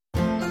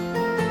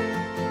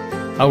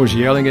I was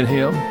yelling at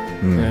him,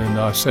 and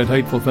I said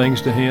hateful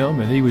things to him,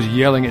 and he was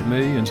yelling at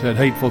me and said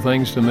hateful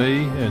things to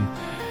me. And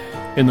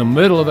in the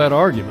middle of that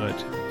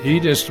argument, he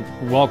just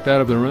walked out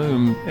of the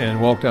room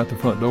and walked out the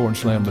front door and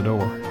slammed the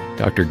door.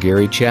 Dr.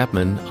 Gary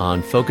Chapman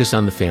on Focus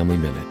on the Family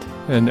Minute.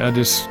 And I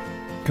just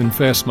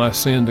confessed my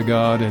sin to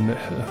God, and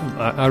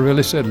I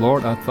really said,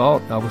 Lord, I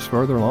thought I was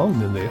further along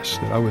than this,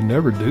 that I would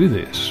never do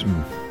this.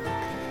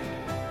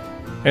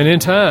 And in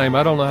time,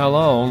 I don't know how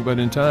long, but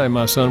in time,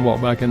 my son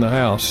walked back in the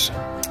house.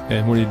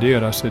 And when he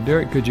did, I said,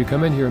 Derek, could you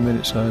come in here a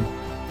minute, son?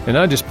 And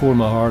I just poured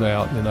my heart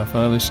out, and I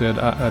finally said,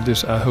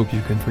 I hope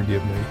you can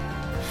forgive me.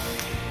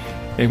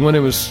 And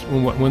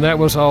when that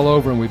was all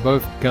over and we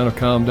both kind of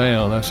calmed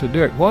down, I said,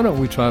 Derek, why don't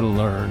we try to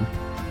learn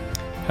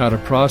how to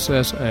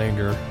process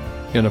anger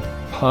in a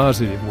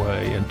positive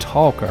way and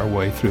talk our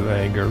way through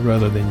anger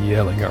rather than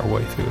yelling our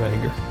way through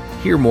anger.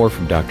 Hear more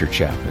from Dr.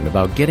 Chapman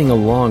about getting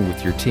along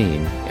with your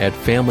teen at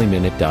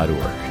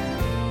FamilyMinute.org.